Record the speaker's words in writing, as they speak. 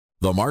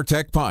The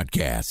MarTech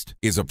Podcast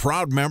is a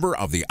proud member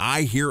of the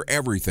I Hear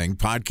Everything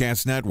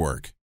Podcast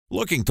Network.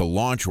 Looking to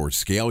launch or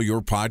scale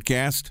your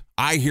podcast?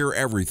 I Hear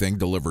Everything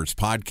delivers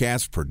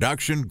podcast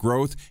production,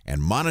 growth,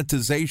 and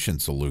monetization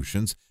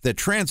solutions that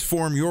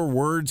transform your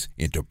words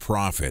into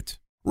profit.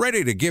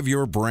 Ready to give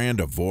your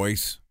brand a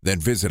voice? Then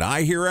visit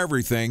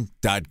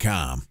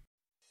iheareverything.com.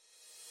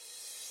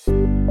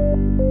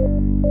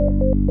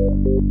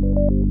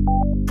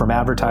 From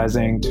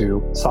advertising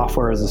to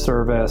software as a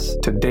service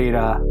to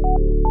data.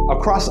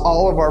 Across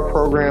all of our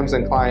programs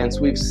and clients,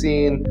 we've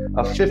seen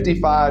a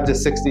 55 to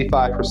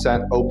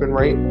 65% open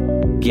rate.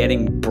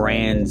 Getting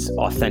brands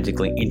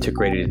authentically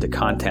integrated into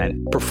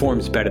content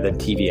performs better than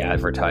TV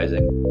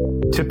advertising.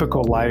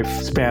 Typical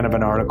lifespan of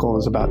an article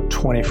is about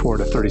 24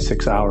 to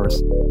 36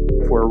 hours.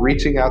 If we're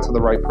reaching out to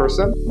the right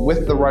person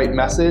with the right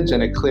message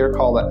and a clear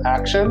call to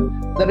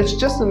action, then it's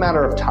just a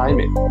matter of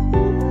timing.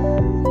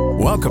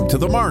 Welcome to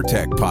the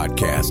MarTech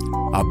Podcast,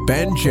 a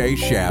Ben J.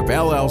 Schaap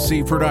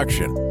LLC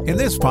production. In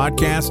this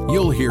podcast,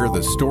 you'll hear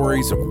the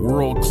stories of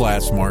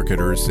world-class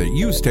marketers that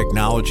use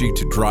technology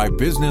to drive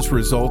business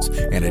results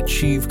and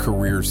achieve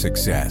career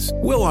success.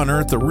 We'll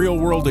unearth the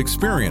real-world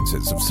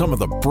experiences of some of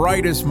the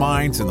brightest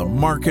minds in the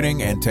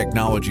marketing and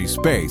technology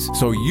space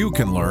so you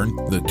can learn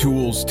the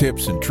tools,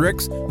 tips, and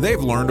tricks they've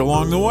learned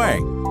along the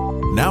way.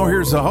 Now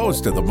here's the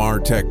host of the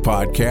MarTech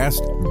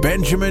Podcast,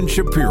 Benjamin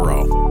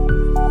Shapiro.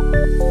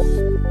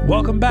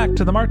 Welcome back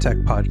to the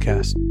MarTech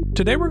Podcast.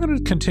 Today we're going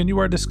to continue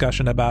our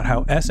discussion about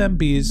how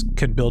SMBs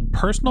can build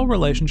personal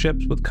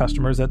relationships with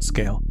customers at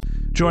scale.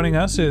 Joining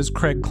us is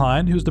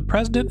Klein, who's the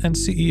president and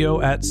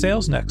CEO at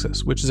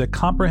SalesNexus, which is a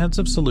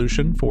comprehensive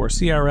solution for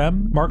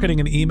CRM,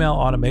 marketing and email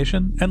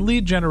automation, and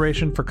lead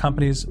generation for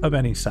companies of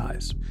any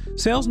size.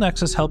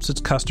 SalesNexus helps its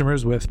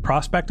customers with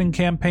prospecting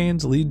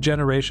campaigns, lead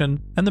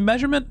generation, and the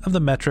measurement of the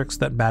metrics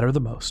that matter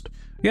the most.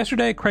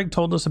 Yesterday, Craig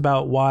told us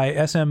about why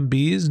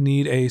SMBs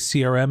need a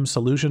CRM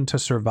solution to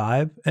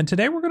survive, and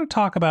today we're going to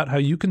talk about how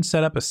you can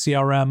set up a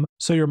CRM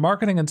so your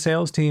marketing and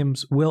sales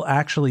teams will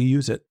actually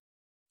use it.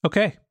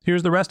 Okay,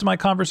 here's the rest of my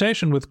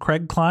conversation with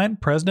Craig Klein,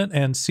 President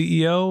and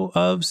CEO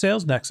of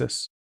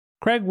SalesNexus.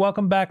 Craig,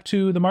 welcome back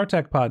to the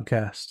MarTech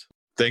Podcast.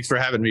 Thanks for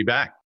having me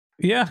back.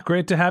 Yeah,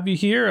 great to have you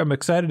here. I'm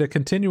excited to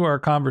continue our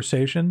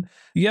conversation.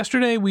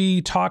 Yesterday,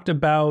 we talked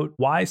about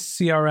why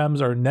CRMs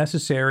are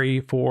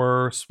necessary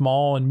for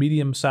small and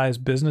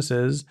medium-sized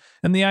businesses.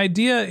 And the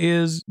idea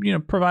is,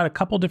 provide a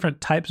couple different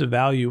types of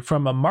value.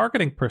 From a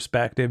marketing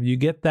perspective, you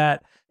get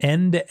that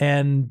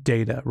end-to-end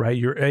data, right?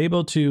 You're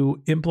able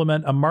to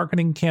implement a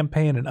marketing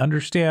campaign and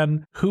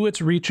understand who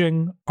it's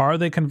reaching. Are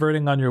they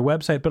converting on your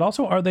website? But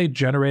also, are they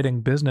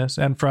generating business?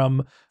 And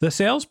from the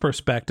sales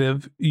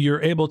perspective,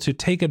 you're able to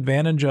take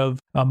advantage of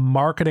a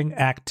marketing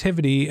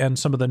activity and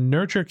some of the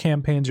nurture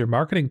campaigns your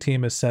marketing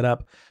team has set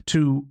up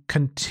to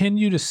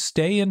continue to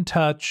stay in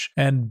touch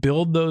and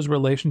build those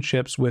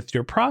relationships with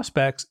your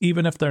prospects,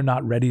 even if they're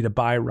not ready to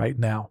buy right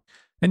now.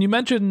 And you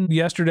mentioned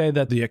yesterday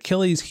that the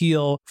Achilles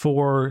heel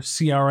for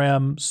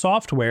CRM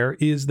software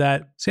is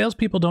that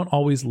salespeople don't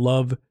always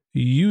love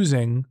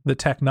using the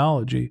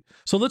technology.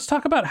 So let's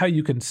talk about how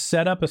you can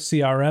set up a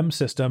CRM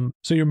system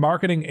so your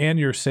marketing and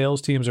your sales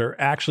teams are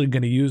actually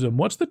going to use them.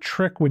 What's the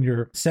trick when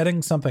you're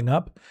setting something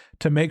up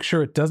to make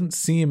sure it doesn't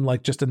seem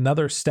like just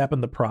another step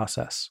in the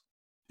process?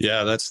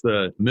 Yeah, that's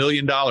the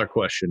million-dollar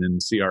question in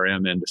the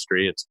CRM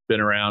industry. It's been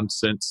around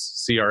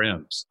since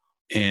CRMs.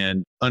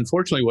 And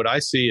unfortunately, what I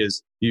see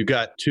is you've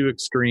got two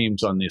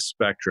extremes on this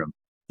spectrum.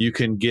 You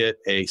can get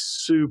a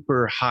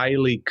super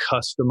highly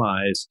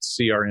customized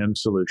CRM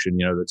solution,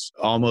 that's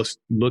almost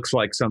looks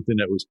like something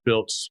that was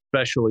built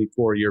specially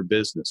for your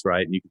business,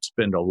 right? And you can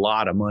spend a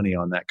lot of money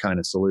on that kind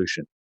of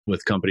solution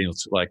with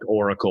companies like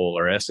Oracle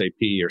or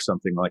SAP or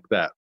something like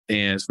that.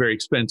 And it's very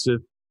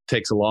expensive,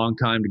 takes a long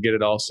time to get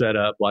it all set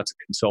up, lots of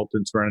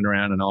consultants running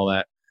around and all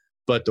that.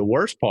 But the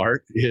worst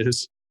part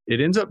is it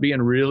ends up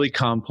being really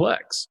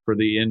complex for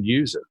the end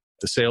user,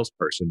 the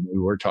salesperson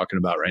who we're talking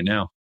about right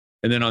now.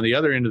 And then on the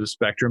other end of the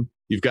spectrum,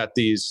 you've got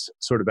these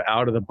sort of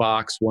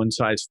out-of-the-box,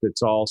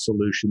 one-size-fits-all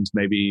solutions,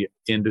 maybe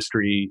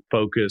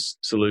industry-focused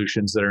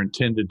solutions that are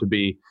intended to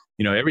be,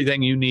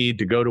 everything you need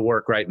to go to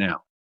work right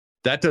now.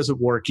 That doesn't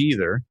work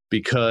either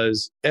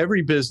because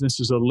every business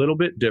is a little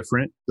bit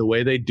different. The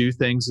way they do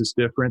things is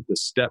different. The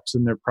steps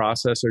in their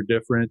process are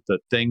different. The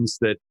things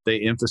that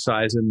they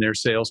emphasize in their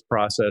sales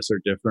process are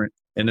different.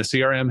 And the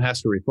CRM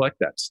has to reflect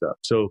that stuff.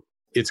 So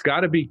it's got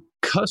to be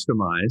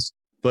customized,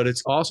 but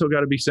it's also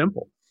got to be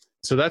simple.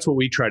 So that's what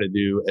we try to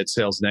do at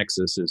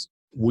SalesNexus is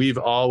we've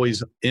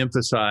always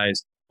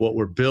emphasized what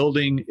we're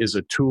building is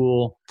a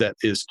tool that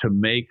is to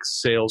make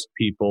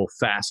salespeople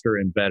faster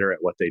and better at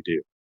what they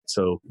do.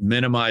 So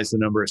minimize the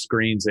number of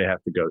screens they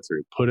have to go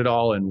through. Put it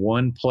all in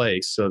one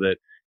place so that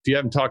if you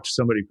haven't talked to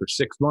somebody for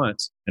 6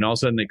 months and all of a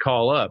sudden they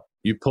call up,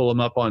 you pull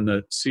them up on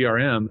the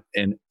CRM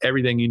and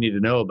everything you need to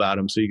know about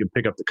them so you can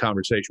pick up the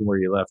conversation where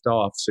you left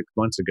off 6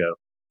 months ago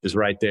is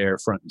right there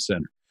front and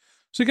center.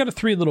 So you got a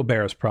three little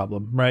bears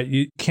problem, right?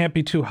 You can't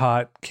be too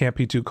hot, can't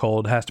be too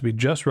cold, has to be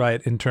just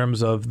right in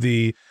terms of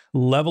the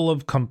level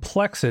of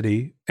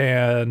complexity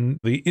and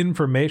the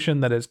information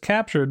that is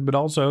captured, but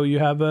also you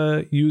have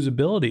a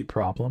usability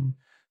problem.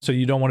 So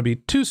you don't want to be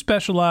too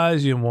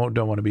specialized. You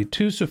don't want to be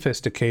too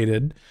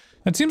sophisticated.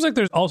 It seems like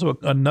there's also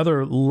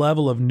another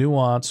level of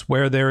nuance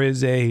where there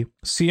is a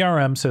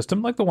CRM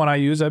system like the one I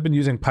use. I've been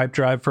using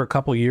Pipedrive for a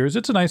couple of years.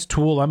 It's a nice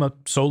tool. I'm a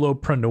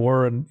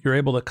solopreneur, and you're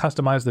able to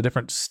customize the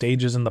different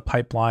stages in the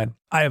pipeline.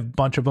 I have a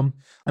bunch of them.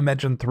 I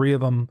mentioned 3 of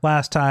them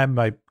last time.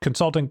 My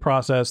consulting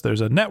process,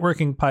 there's a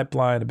networking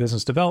pipeline, a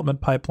business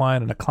development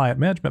pipeline, and a client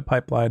management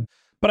pipeline.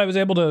 But I was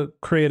able to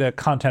create a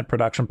content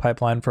production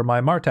pipeline for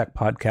my MarTech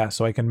podcast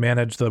so I can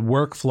manage the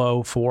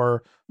workflow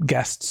for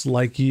guests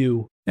like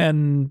you.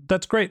 And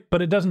that's great,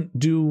 but it doesn't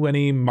do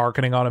any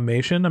marketing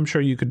automation. I'm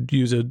sure you could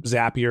use a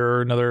Zapier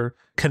or another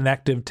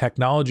connective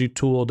technology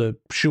tool to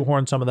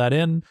shoehorn some of that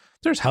in.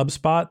 There's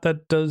HubSpot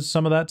that does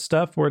some of that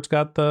stuff where it's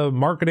got the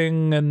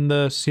marketing and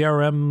the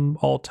CRM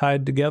all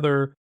tied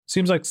together.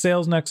 Seems like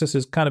SalesNexus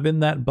is kind of in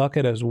that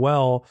bucket as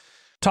well.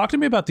 Talk to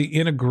me about the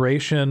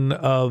integration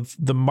of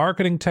the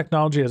marketing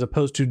technology as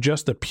opposed to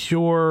just the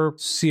pure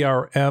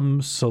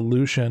CRM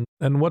solution,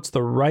 and what's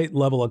the right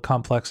level of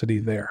complexity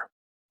there?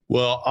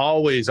 Well,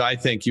 always, I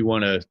think you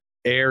want to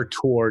err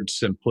towards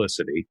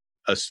simplicity,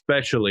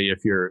 especially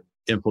if you're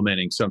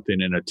implementing something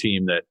in a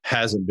team that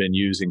hasn't been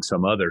using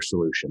some other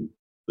solution.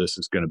 This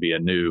is going to be a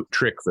new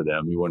trick for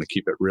them. You want to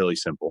keep it really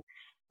simple.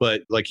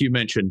 But like you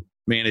mentioned,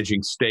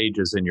 managing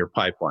stages in your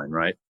pipeline,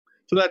 right?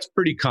 So that's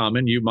pretty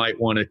common. You might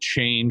want to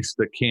change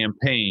the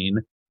campaign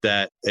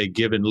that a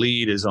given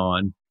lead is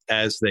on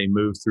as they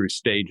move through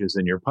stages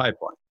in your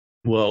pipeline.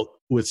 Well,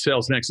 with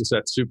SalesNexus,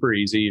 that's super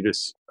easy.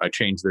 I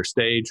change their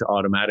stage.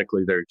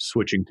 Automatically, they're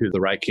switching to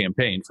the right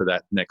campaign for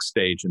that next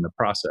stage in the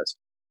process.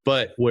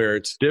 But where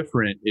it's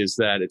different is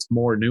that it's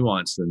more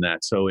nuanced than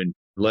that. So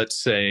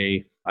let's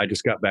say I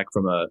just got back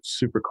from a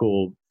super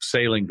cool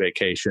sailing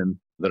vacation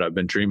that I've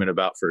been dreaming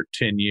about for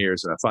 10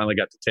 years, and I finally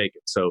got to take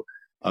it. So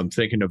I'm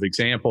thinking of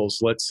examples.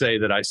 Let's say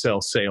that I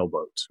sell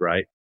sailboats,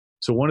 right?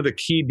 So one of the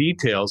key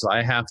details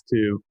I have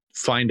to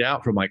find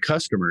out from my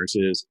customers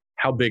is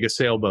how big a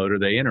sailboat are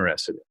they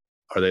interested in?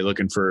 Are they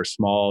looking for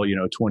small,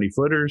 20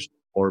 footers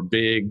or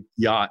big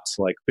yachts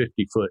like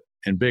 50 foot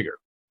and bigger?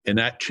 And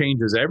that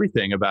changes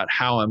everything about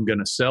how I'm going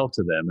to sell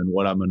to them and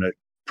what I'm going to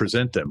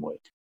present them with.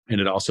 And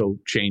it also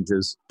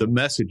changes the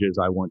messages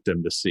I want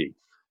them to see.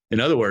 In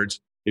other words,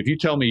 if you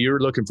tell me you're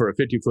looking for a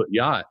 50-foot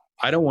yacht,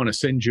 I don't want to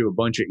send you a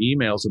bunch of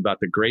emails about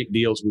the great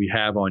deals we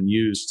have on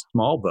used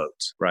small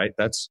boats, right?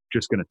 That's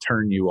just going to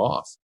turn you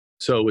off.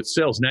 So with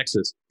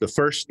SalesNexus, the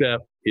first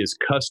step is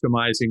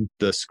customizing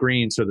the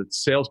screen so that the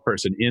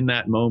salesperson in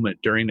that moment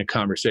during the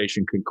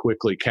conversation can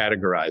quickly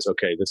categorize,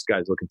 okay, this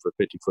guy's looking for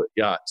 50-foot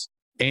yachts.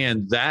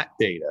 And that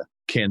data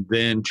can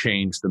then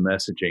change the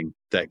messaging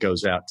that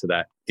goes out to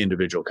that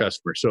individual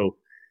customer. So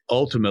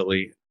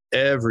ultimately,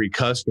 every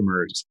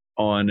customer is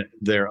on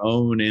their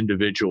own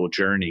individual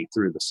journey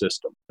through the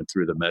system and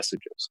through the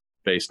messages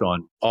based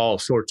on all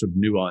sorts of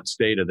nuanced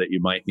data that you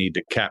might need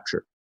to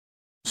capture.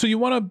 So you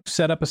want to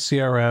set up a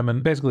CRM,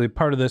 and basically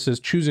part of this is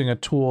choosing a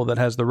tool that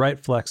has the right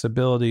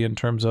flexibility in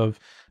terms of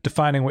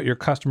defining what your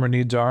customer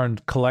needs are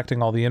and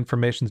collecting all the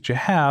information that you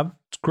have.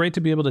 It's great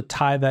to be able to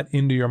tie that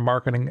into your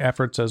marketing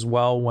efforts as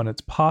well when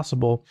it's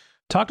possible.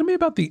 Talk to me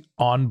about the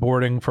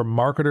onboarding for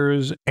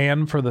marketers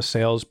and for the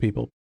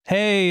salespeople.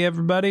 Hey,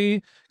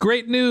 everybody.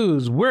 Great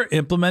news. We're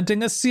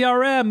implementing a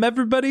CRM.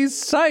 Everybody's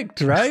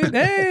psyched, right?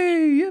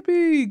 Hey,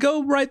 yippee.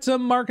 Go write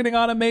some marketing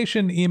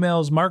automation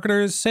emails.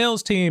 Marketers,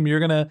 sales team,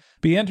 you're going to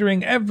be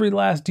entering every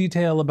last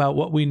detail about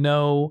what we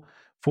know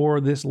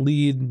for this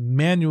lead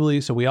manually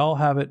so we all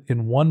have it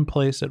in one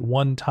place at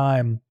one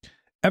time.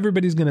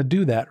 Everybody's going to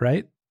do that,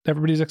 right?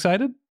 Everybody's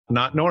excited?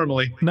 Not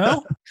normally.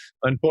 No?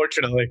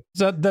 Unfortunately.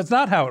 So that's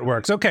not how it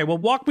works. Okay, well,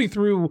 walk me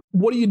through,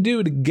 what do you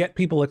do to get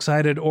people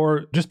excited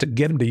or just to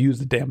get them to use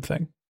the damn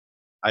thing?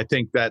 I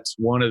think that's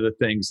one of the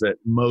things that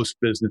most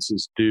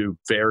businesses do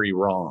very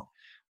wrong.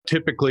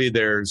 Typically,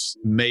 there's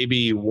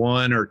maybe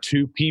 1 or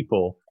 2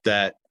 people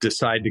that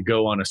decide to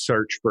go on a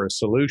search for a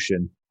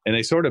solution, and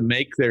they sort of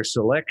make their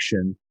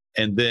selection.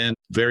 And then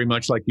very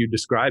much like you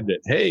described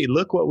it, hey,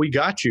 look what we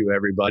got you,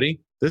 everybody.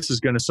 This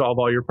is going to solve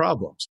all your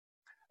problems.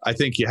 I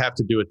think you have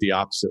to do it the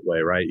opposite way,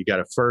 right? You got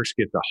to first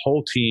get the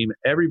whole team,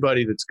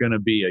 everybody that's going to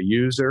be a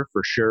user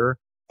for sure,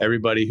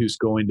 everybody who's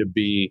going to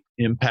be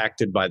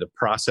impacted by the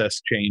process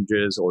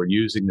changes or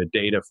using the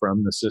data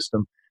from the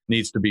system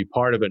needs to be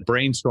part of a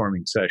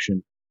brainstorming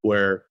session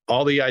where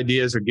all the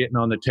ideas are getting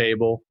on the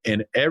table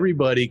and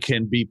everybody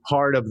can be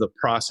part of the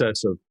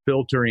process of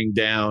filtering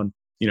down,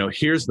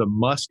 here's the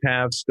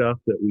must-have stuff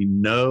that we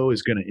know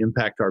is going to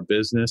impact our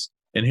business,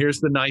 and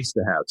here's the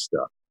nice-to-have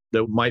stuff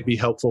that might be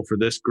helpful for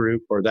this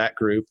group or that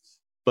group,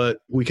 but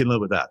we can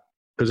live with that.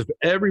 Because if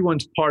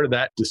everyone's part of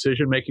that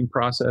decision-making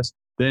process,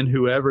 then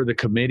whoever the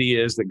committee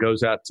is that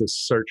goes out to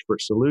search for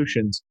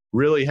solutions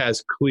really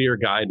has clear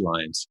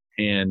guidelines.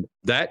 And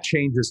that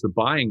changes the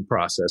buying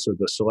process or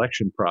the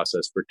selection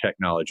process for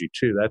technology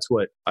too. That's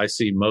what I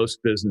see most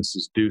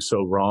businesses do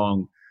so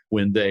wrong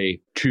when they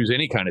choose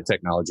any kind of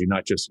technology,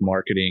 not just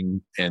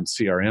marketing and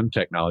CRM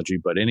technology,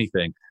 but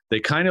anything, they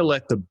kind of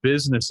let the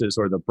businesses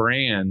or the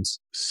brands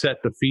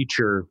set the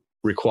feature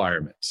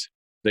requirements.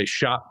 They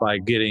shop by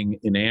getting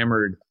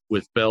enamored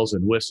with bells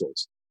and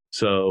whistles.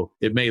 So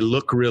it may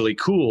look really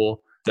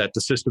cool that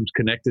the system's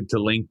connected to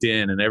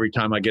LinkedIn, and every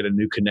time I get a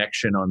new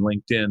connection on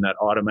LinkedIn, that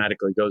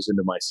automatically goes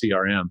into my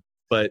CRM.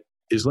 But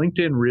is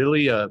LinkedIn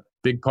really a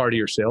big part of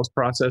your sales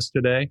process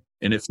today?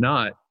 And if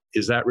not,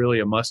 is that really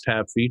a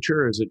must-have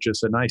feature, or is it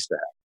just a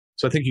nice-to-have?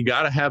 So I think you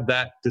got to have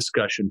that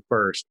discussion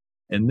first.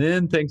 And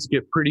then things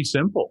get pretty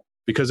simple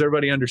because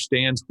everybody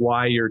understands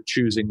why you're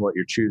choosing what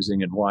you're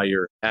choosing and why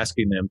you're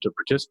asking them to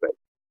participate.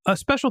 A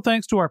special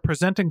thanks to our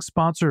presenting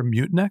sponsor,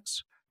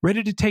 Mutinex.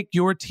 Ready to take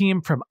your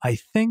team from I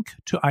think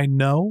to I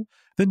know?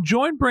 Then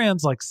join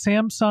brands like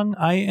Samsung,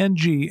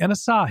 ING, and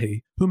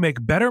Asahi who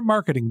make better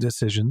marketing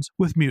decisions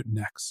with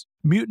Mutinex.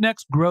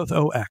 Mutinex Growth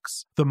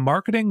OX, the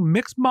marketing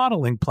mix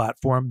modeling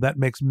platform that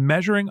makes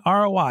measuring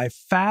ROI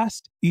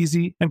fast,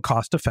 easy, and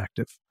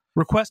cost-effective.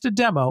 Request a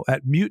demo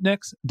at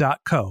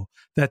mutinex.co.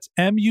 That's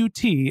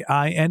MUTINEX.co.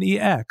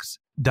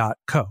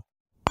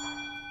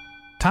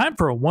 Time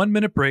for a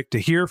 1-minute break to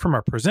hear from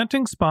our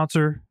presenting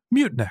sponsor,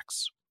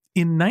 Mutinex.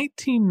 In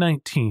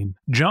 1919,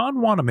 John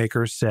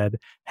Wanamaker said,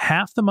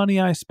 "Half the money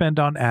I spend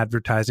on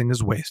advertising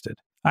is wasted.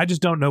 I just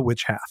don't know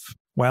which half."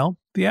 Well,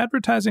 the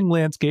advertising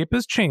landscape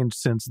has changed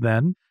since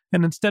then,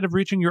 and instead of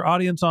reaching your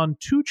audience on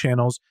 2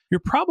 channels,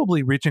 you're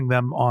probably reaching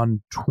them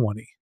on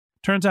 20.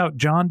 Turns out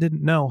John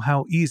didn't know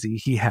how easy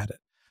he had it.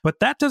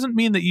 But that doesn't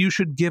mean that you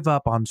should give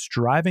up on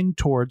striving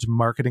towards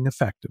marketing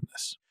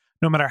effectiveness.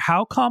 No matter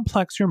how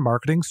complex your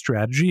marketing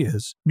strategy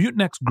is,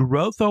 Mutinex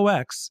Growth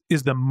OX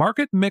is the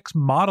market mix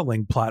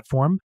modeling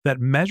platform that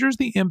measures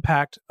the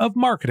impact of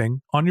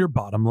marketing on your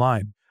bottom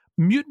line.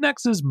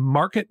 Mutinex's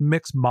market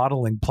mix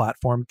modeling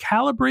platform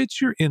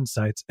calibrates your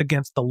insights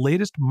against the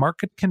latest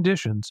market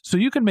conditions so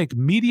you can make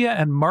media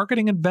and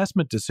marketing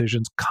investment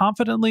decisions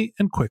confidently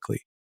and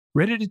quickly.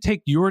 Ready to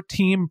take your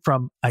team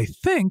from I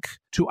think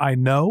to I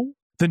know?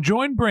 Then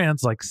join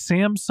brands like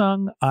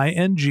Samsung,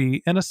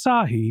 ING, and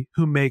Asahi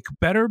who make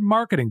better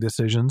marketing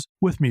decisions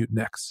with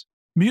Mutinex.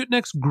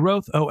 Mutinex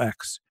Growth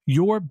OX.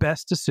 Your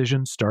best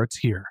decision starts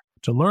here.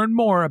 To learn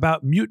more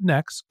about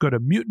Mutinex, go to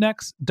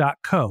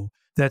mutinex.co.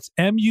 That's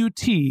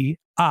MUTINEX.co.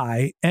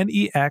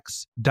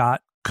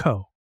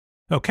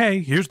 Okay,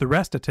 here's the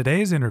rest of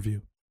today's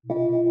interview.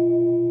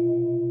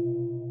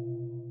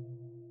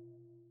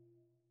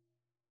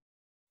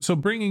 So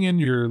bringing in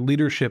your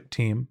leadership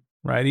team,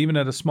 right? Even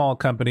at a small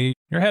company,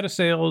 your head of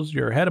sales,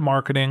 your head of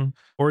marketing,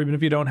 or even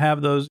if you don't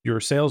have those, your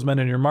salesmen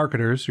and your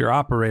marketers, your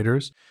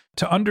operators,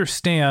 to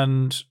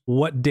understand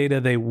what data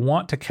they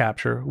want to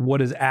capture,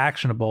 what is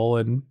actionable,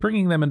 and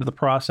bringing them into the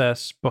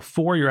process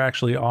before you're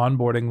actually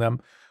onboarding them.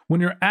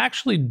 When you're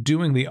actually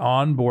doing the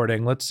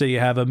onboarding, let's say you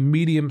have a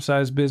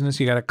medium-sized business,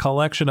 you got a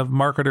collection of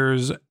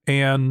marketers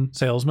and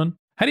salesmen.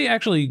 How do you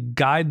actually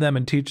guide them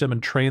and teach them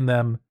and train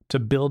them to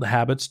build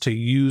habits to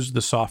use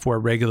the software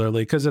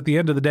regularly? Because at the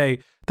end of the day,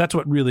 that's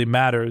what really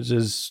matters,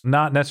 is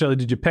not necessarily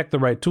did you pick the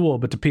right tool,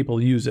 but do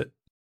people use it?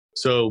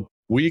 So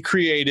we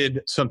created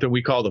something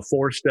we call the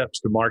 4 steps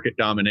to market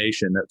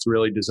domination that's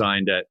really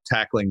designed at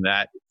tackling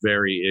that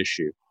very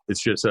issue.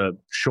 It's just a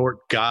short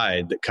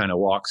guide that kind of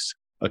walks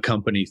a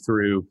company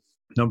through,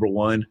 number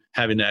 1,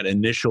 having that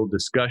initial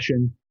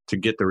discussion to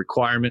get the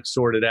requirements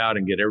sorted out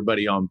and get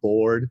everybody on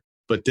board,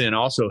 but then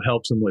also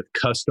helps them with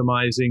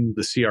customizing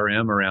the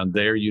CRM around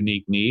their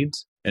unique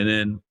needs. And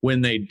then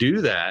when they do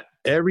that,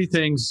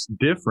 everything's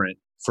different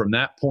from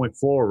that point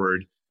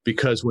forward,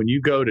 because when you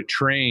go to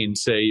train,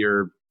 say,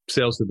 your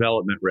sales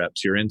development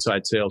reps, your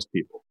inside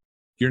salespeople,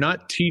 you're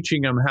not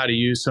teaching them how to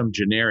use some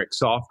generic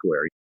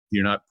software.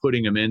 You're not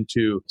putting them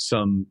into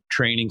some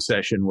training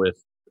session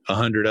with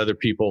 100 other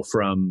people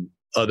from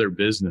other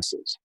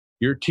businesses.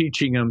 You're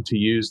teaching them to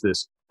use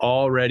this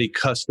already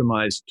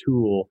customized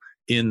tool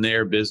in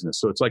their business.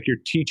 So it's like you're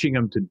teaching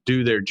them to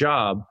do their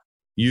job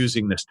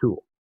using this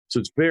tool. So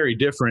it's very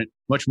different,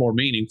 much more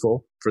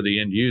meaningful for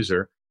the end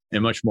user,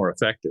 and much more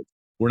effective.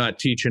 We're not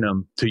teaching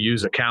them to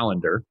use a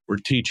calendar. We're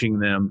teaching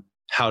them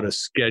how to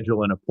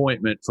schedule an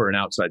appointment for an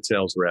outside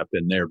sales rep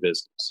in their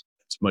business.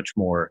 It's much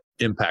more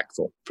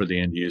impactful for the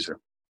end user.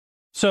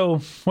 So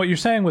what you're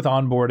saying with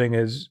onboarding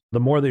is the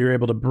more that you're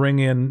able to bring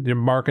in your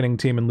marketing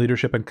team and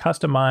leadership and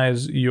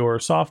customize your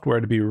software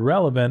to be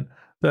relevant,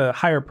 the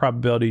higher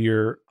probability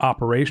your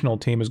operational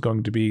team is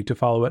going to be to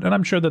follow it. And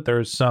I'm sure that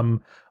there's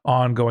some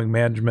ongoing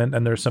management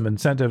and there's some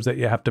incentives that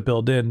you have to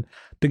build in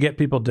to get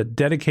people to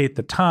dedicate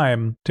the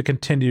time to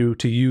continue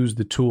to use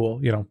the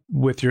tool,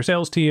 with your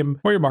sales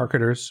team or your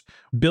marketers,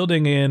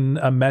 building in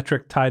a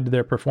metric tied to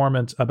their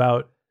performance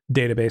about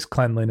database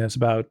cleanliness,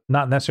 about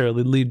not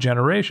necessarily lead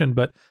generation,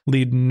 but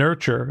lead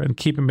nurture, and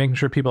making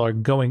sure people are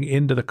going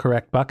into the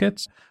correct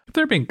buckets. If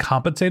they're being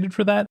compensated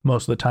for that,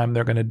 most of the time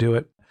they're going to do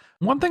it.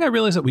 One thing I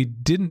realized that we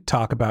didn't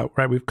talk about,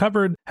 right? We've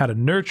covered how to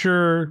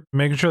nurture,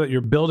 making sure that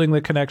you're building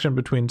the connection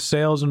between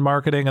sales and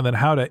marketing, and then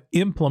how to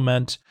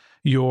implement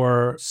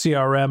your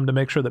CRM to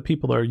make sure that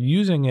people are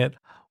using it.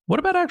 What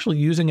about actually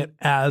using it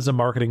as a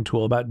marketing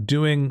tool, about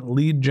doing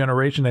lead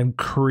generation and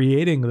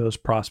creating those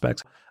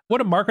prospects? What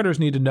do marketers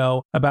need to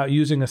know about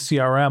using a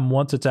CRM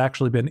once it's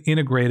actually been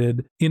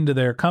integrated into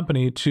their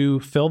company to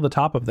fill the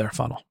top of their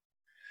funnel?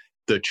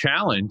 The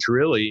challenge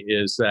really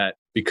is that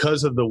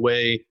because of the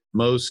way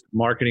most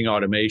marketing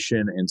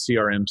automation and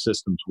CRM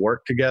systems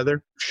work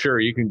together, sure,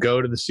 you can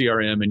go to the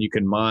CRM and you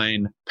can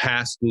mine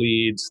past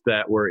leads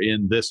that were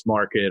in this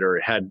market or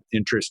had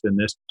interest in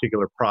this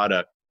particular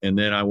product. And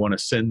then I want to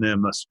send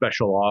them a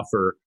special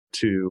offer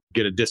to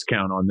get a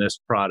discount on this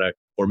product,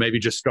 or maybe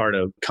just start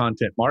a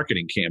content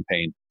marketing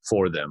campaign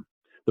for them.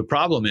 The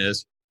problem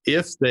is,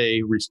 if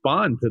they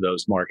respond to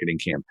those marketing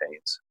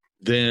campaigns,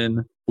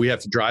 then we have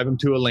to drive them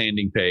to a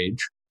landing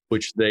page,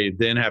 which they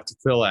then have to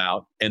fill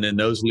out. And then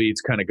those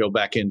leads kind of go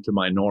back into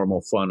my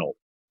normal funnel.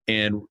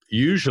 And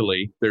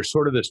usually there's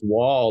sort of this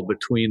wall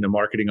between the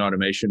marketing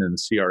automation and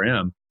the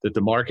CRM that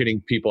the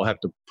marketing people have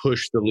to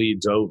push the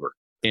leads over.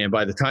 And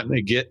by the time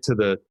they get to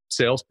the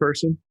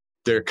salesperson,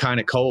 they're kind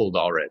of cold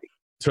already.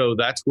 So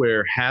that's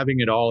where having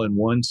it all in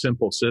one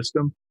simple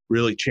system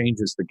really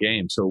changes the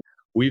game. So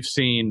we've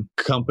seen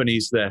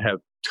companies that have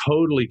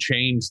totally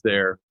changed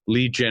their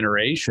lead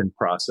generation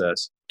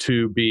process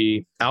to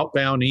be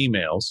outbound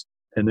emails.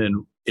 And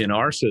then in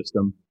our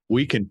system,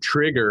 we can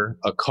trigger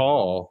a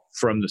call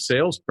from the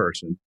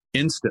salesperson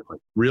instantly,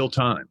 real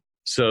time.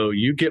 So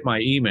you get my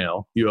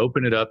email, you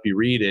open it up, you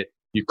read it,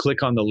 you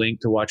click on the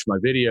link to watch my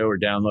video or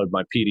download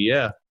my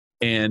PDF.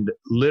 And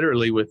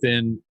literally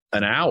within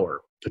an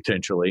hour,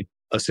 potentially,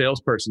 a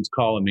salesperson's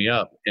calling me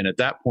up. And at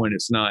that point,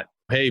 it's not,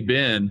 hey,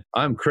 Ben,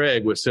 I'm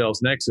Craig with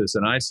SalesNexus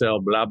and I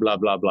sell blah, blah,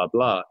 blah, blah,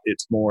 blah.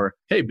 It's more,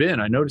 hey, Ben,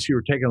 I noticed you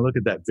were taking a look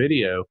at that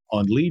video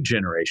on lead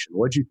generation.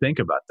 What'd you think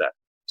about that?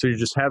 So you're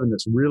just having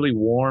this really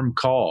warm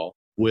call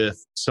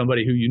with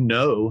somebody who you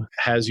know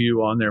has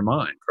you on their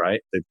mind,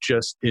 right? They've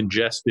just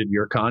ingested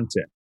your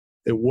content.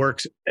 It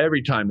works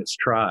every time it's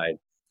tried.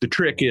 The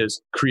trick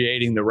is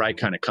creating the right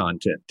kind of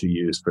content to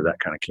use for that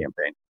kind of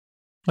campaign.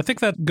 I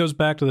think that goes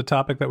back to the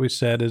topic that we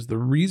said is the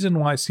reason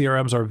why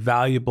CRMs are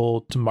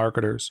valuable to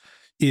marketers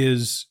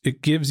is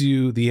it gives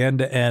you the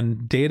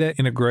end-to-end data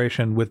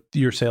integration with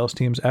your sales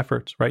team's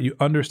efforts, right? You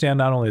understand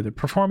not only the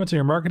performance of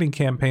your marketing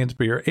campaigns,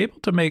 but you're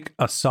able to make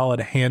a solid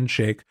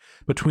handshake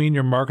between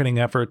your marketing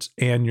efforts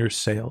and your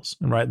sales,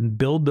 right? And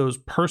build those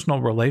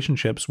personal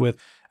relationships with,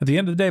 at the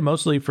end of the day,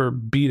 mostly for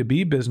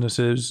B2B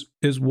businesses,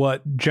 is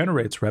what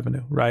generates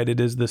revenue, right?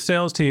 It is the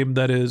sales team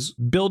that is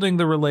building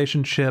the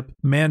relationship,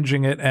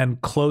 managing it,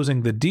 and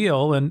closing the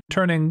deal and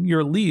turning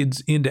your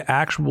leads into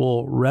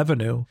actual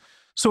revenue.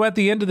 So at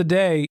the end of the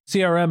day,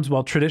 CRMs,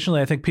 while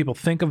traditionally I think people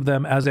think of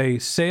them as a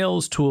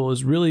sales tool,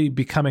 is really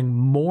becoming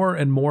more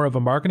and more of a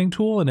marketing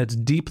tool, and it's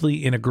deeply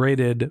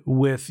integrated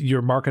with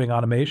your marketing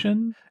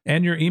automation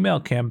and your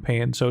email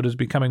campaign. So it is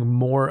becoming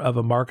more of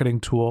a marketing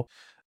tool.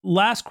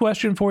 Last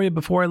question for you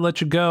before I let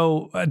you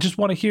go. I just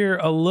want to hear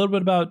a little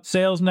bit about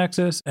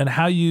SalesNexus and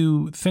how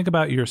you think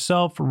about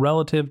yourself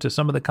relative to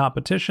some of the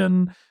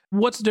competition.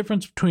 What's the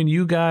difference between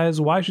you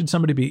guys? Why should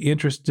somebody be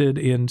interested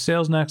in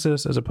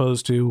SalesNexus as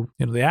opposed to,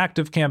 the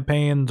Active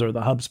Campaigns or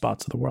the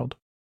HubSpots of the world?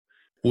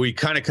 We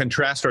kind of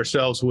contrast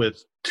ourselves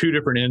with two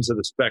different ends of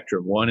the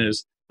spectrum. One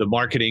is the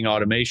marketing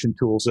automation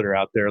tools that are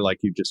out there, like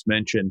you just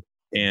mentioned.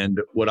 And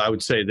what I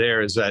would say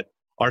there is that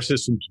our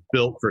system's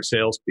built for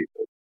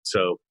salespeople.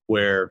 So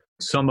where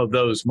some of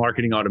those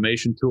marketing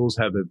automation tools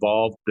have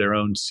evolved their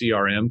own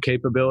CRM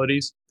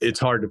capabilities, it's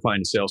hard to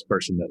find a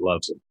salesperson that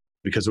loves them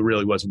because it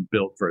really wasn't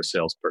built for a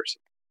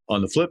salesperson.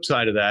 On the flip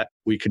side of that,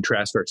 we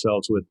contrast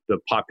ourselves with the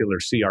popular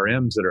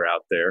CRMs that are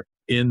out there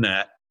in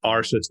that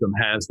our system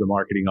has the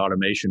marketing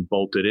automation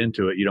bolted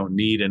into it. You don't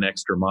need an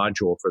extra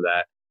module for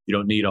that. You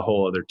don't need a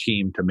whole other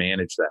team to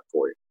manage that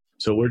for you.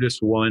 So we're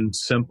just one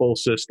simple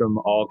system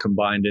all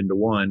combined into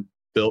one,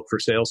 built for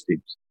sales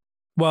teams.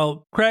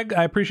 Well, Craig,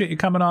 I appreciate you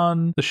coming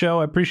on the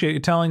show. I appreciate you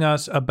telling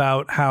us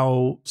about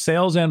how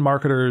sales and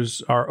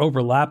marketers are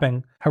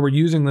overlapping, how we're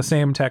using the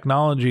same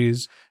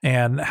technologies,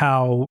 and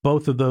how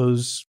both of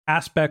those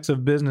aspects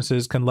of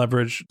businesses can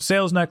leverage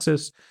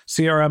SalesNexus,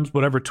 CRMs,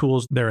 whatever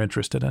tools they're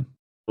interested in.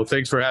 Well,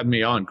 thanks for having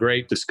me on.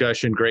 Great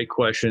discussion, great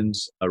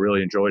questions. I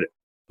really enjoyed it.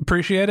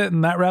 Appreciate it.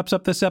 And that wraps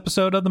up this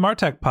episode of the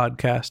MarTech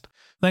Podcast.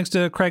 Thanks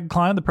to Craig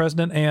Klein, the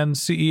president and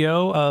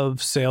CEO of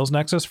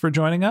SalesNexus, for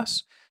joining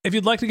us. If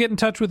you'd like to get in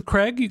touch with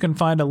Craig, you can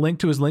find a link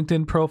to his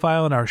LinkedIn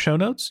profile in our show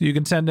notes. You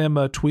can send him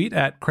a tweet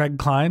at Craig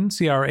Klein,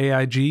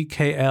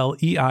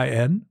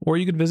 CraigKlein, or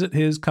you can visit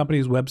his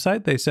company's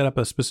website. They set up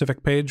a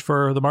specific page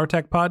for the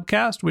MarTech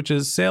Podcast, which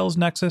is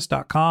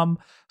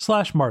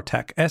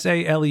salesnexus.com/MarTech,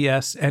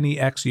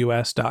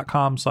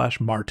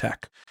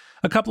 SalesNexus.com/MarTech.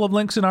 A couple of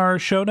links in our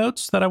show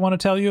notes that I want to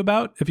tell you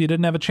about. If you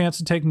didn't have a chance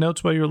to take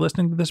notes while you were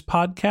listening to this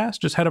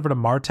podcast, just head over to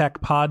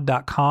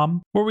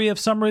martechpod.com, where we have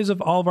summaries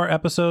of all of our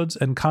episodes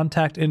and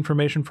contact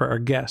information for our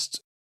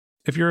guests.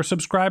 If you're a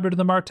subscriber to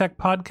the MarTech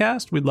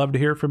podcast, we'd love to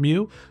hear from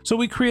you. So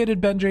we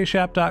created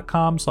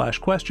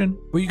benjshap.com/question,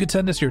 where you could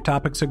send us your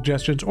topic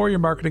suggestions or your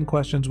marketing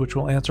questions, which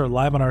we'll answer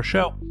live on our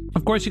show.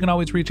 Of course, you can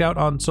always reach out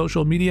on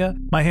social media.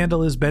 My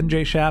handle is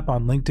benjshap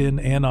on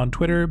LinkedIn and on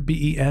Twitter,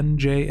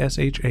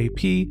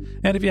 BENJSHAP.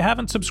 And if you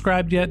haven't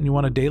subscribed yet and you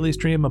want a daily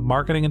stream of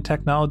marketing and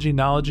technology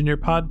knowledge in your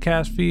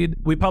podcast feed,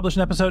 we publish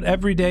an episode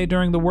every day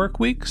during the work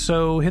week.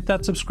 So hit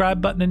that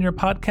subscribe button in your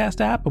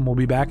podcast app and we'll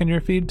be back in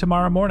your feed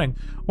tomorrow morning.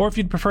 Or if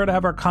you'd prefer to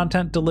have our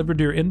content delivered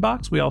to your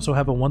inbox, we also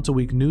have a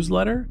once-a-week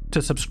newsletter.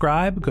 To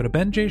subscribe, go to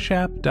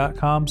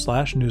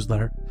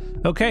benjshap.com/newsletter.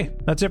 Okay,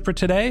 that's it for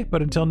today,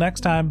 but until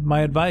next time,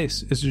 my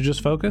advice is to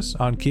just focus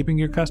on keeping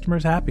your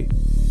customers happy.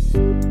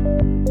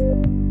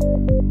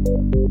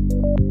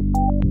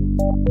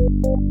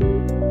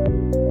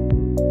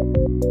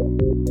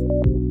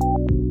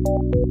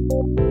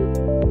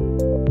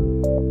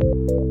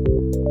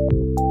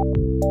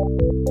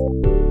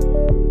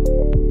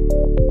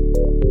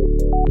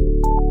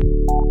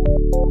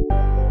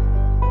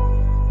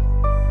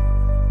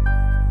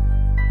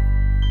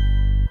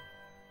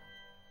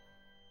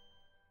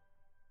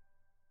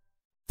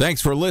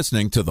 Thanks for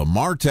listening to the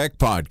MarTech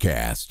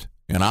Podcast,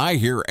 an I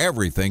Hear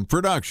Everything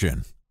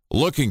production.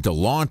 Looking to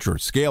launch or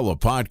scale a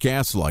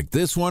podcast like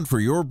this one for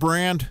your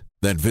brand?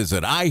 Then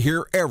visit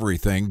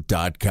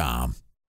iheareverything.com.